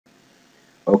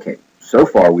Okay, so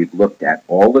far we've looked at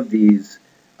all of these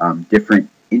different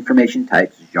information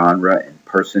types, genre and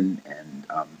person and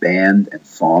band and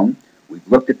song. We've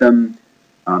looked at them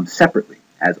separately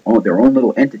as their own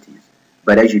little entities.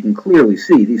 But as you can clearly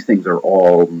see, these things are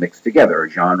all mixed together. A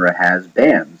genre has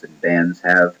bands, and bands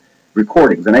have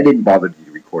recordings. And I didn't bother to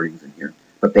do recordings in here,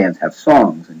 but bands have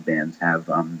songs, and bands have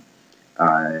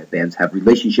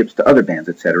relationships to other bands,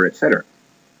 etc., etc.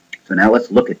 So now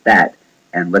let's look at that,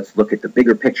 and let's look at the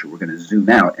bigger picture. We're going to zoom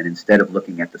out, and instead of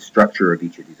looking at the structure of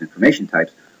each of these information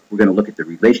types, we're going to look at the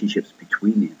relationships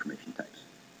between the information types.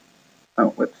 Oh,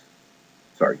 whoops.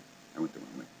 Sorry, I went the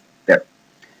wrong way. There.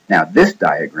 Now, this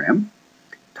diagram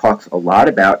talks a lot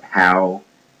about how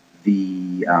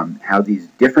these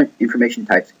different information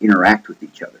types interact with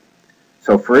each other.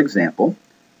 So, for example,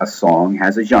 a song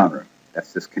has a genre.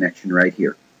 That's this connection right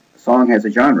here. A song has a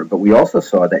genre, but we also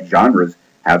saw that genres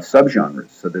have subgenres.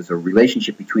 So there's a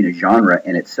relationship between a genre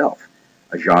and itself.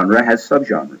 A genre has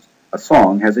subgenres. A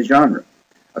song has a genre.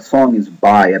 A song is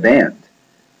by a band.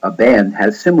 A band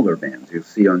has similar bands. You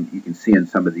can see in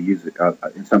some of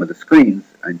the screens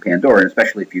in Pandora, and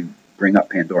especially if you bring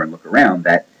up Pandora and look around,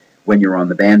 that when you're on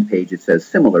the band page, it says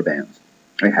similar bands.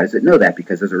 Right? How does it know that?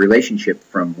 Because there's a relationship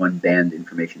from one band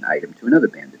information item to another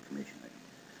band information item.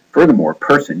 Furthermore,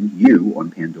 person, you on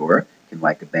Pandora, can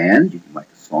like a band, you can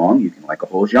like a song, you can like a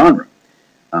whole genre.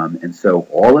 And so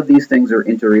all of these things are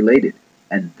interrelated,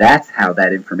 and that's how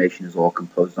that information is all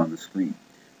composed on the screen.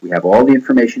 We have all the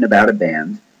information about a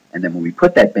band, and then when we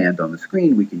put that band on the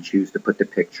screen, we can choose to put the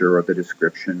picture or the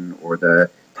description or the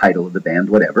title of the band,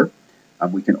 whatever.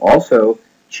 We can also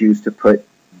choose to put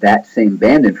that same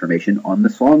band information on the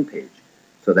song page,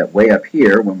 so that way up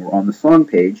here, when we're on the song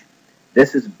page,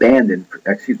 this is band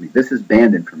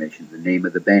information, the name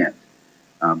of the band.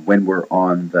 When we're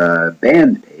on the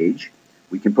band page,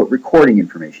 we can put recording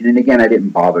information. And again, I didn't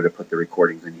bother to put the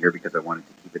recordings in here because I wanted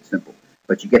to keep it simple.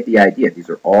 But you get the idea. These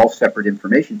are all separate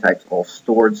information types, all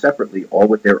stored separately, all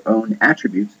with their own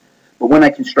attributes. But when I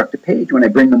construct a page, when I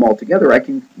bring them all together, I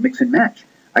can mix and match.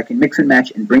 I can mix and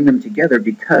match and bring them together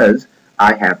because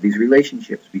I have these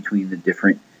relationships between the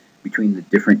different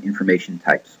information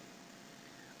types.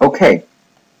 Okay,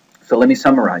 so let me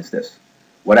summarize this.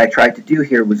 What I tried to do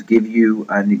here was give you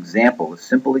an example, a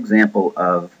simple example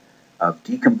of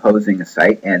decomposing a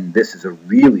site, and this is a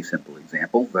really simple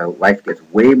example. Life gets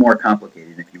way more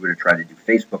complicated. If you were to try to do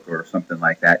Facebook or something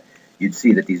like that, you'd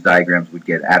see that these diagrams would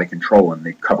get out of control and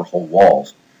they'd cover whole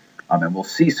walls. And we'll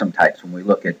see some types, when we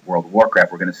look at World of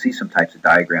Warcraft, we're going to see some types of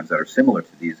diagrams that are similar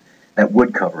to these that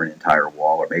would cover an entire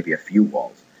wall or maybe a few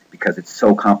walls, because it's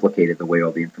so complicated the way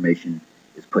all the information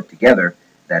is put together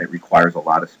that it requires a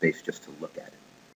lot of space just to look at it.